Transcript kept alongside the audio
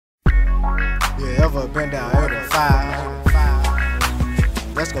ever been down 85?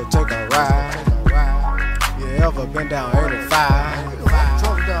 Let's go take a ride. You ever been down 85?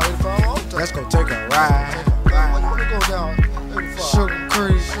 Let's go take a ride. Sugar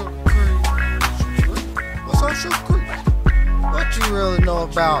Creek. What's up, Sugar Creek? What you really know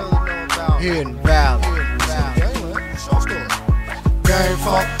about Hidden Valley? Game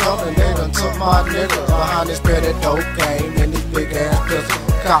fucked up and they done took my niggas behind this petty dope game and these big ass pistols.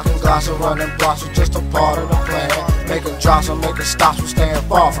 Cocking glass and running blocks was just a part of the plan. Making drops and making stops, we staying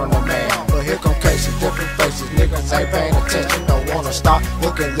far from the man. But here come cases, different faces, niggas ain't paying attention. Don't wanna stop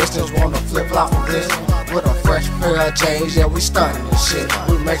looking, listeners wanna flip flop and listen. With a fresh pair of J's, yeah, we stunning this shit.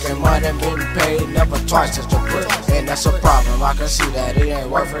 We making money, getting paid, never twice as a brick. And that's a problem, I can see that it ain't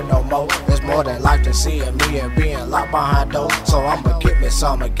worth it no more. It's more than like to seeing me and being locked behind doors. So I'ma get me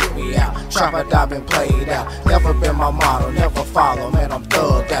some and get me out. Trap or die been played out. Never been my motto, never follow, man, I'm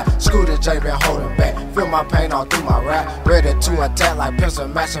thugged out. Scootie J been holding back. Feel my pain all through my rap. Ready to attack like pencil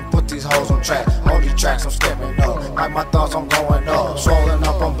match and put these hoes on track. On these tracks I'm stepping up. Like my thoughts I'm going up. Swollen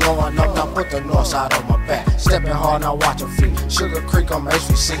up, I'm blowing up. Now put the north side on my back. Stepping hard, now watch your feet. Sugar Creek on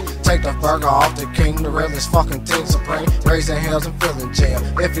HVC. Take the burger off the king. The realest fucking thing supreme. Raising hells and filling jail.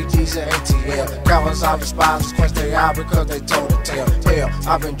 FEGs and ATL. Cowards I despise quench they eye because they told the tale. Hell,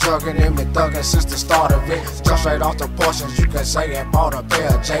 I've been drugging and been thugging since the start of it. Jump straight off the portions, you can say and bought a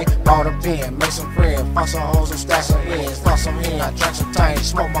pair of J. Bought a pen, make some friends. Fuck some hoes and stack some ends. Fuck some hen, I drank some tang.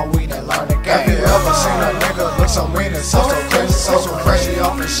 Smoke my weed and learn the game. Have you ever seen a nigga look so mean and so crazy? So freshy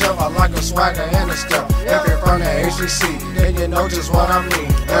off the shelf, I like a swagger and a step. If you're from the HBC, then you know just what I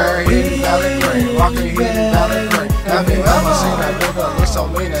mean. Very Hidden Valley Green, rockin' Hidden Valley Green. Have you ever seen a nigga look so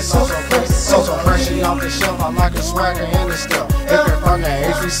mean and so crazy? So freshy off the shelf, I like a swagger and a step. If you're from the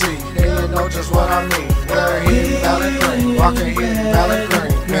HBC, then you know just what I mean. Very Hidden Valley Green, rockin' Hidden Valley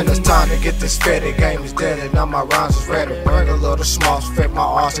Green. Man, it's time to get this fed. Game is dead and now my rhymes is ready. Bring a little small, fit my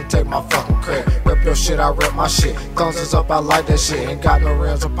arse and take my fucking credit. Rip your shit, I rip my shit. Thumbs is up, I like that shit. Ain't got no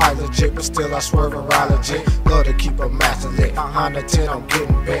rims or pipe legit, but still I swerve and ride legit. Love to keep a master lit. Behind the tent, I'm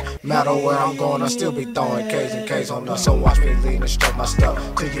getting bent. Matter where I'm going, I still be throwing K's and K's on us. So watch me lean and strut my stuff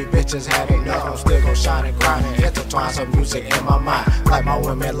till you bitches had enough. I'm still gon' shine and grind and intertwine some music in my mind. Like my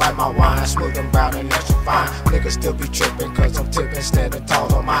women, like my wine. Smooth and brown and extra fine. Niggas still be tripping cause I'm tipping standing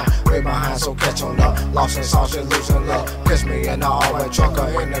tall on mine. Way behind, so catch on up. Lost in sauce, you're losing love. Catch me in the all-white truck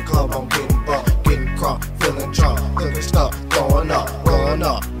or in the club, I'm getting bucked, getting crunk, feeling drunk, looking stuck, going up, going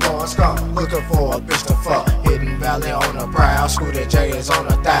skunk, looking for a bitch to fuck. Hidden Valley on the prowl, Scootie J is on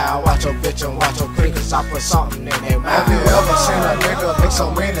the dial. Watch your bitch and watch your creek, cause I put something in their mouth. Have you ever seen a nigga look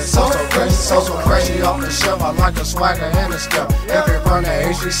so mean and so crazy? So freshy off the shelf, I like a swagger and a step. If you're from the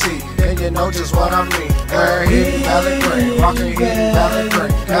HBC, then you know just what I mean. Very Hidden Valley Green, rockin' Hidden Valley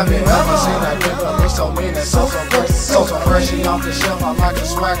Green. Have you ever seen a nigga look so mean and so crazy? So freshy off the shelf, I like a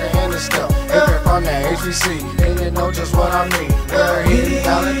swagger and a step. If you're from the HBC, then you know just what I mean. Very Hidden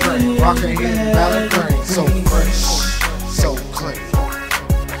Valley Green, rockin' Hidden Valley Green. So fresh, so clean.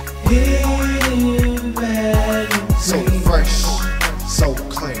 Hidden Valley Green. So fresh, so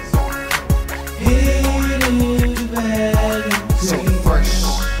clean. Hidden Valley Green. So fresh,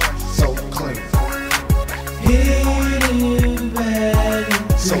 so clean. Hidden Valley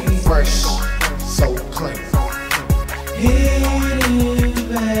Green. So fresh, so clean. Hidden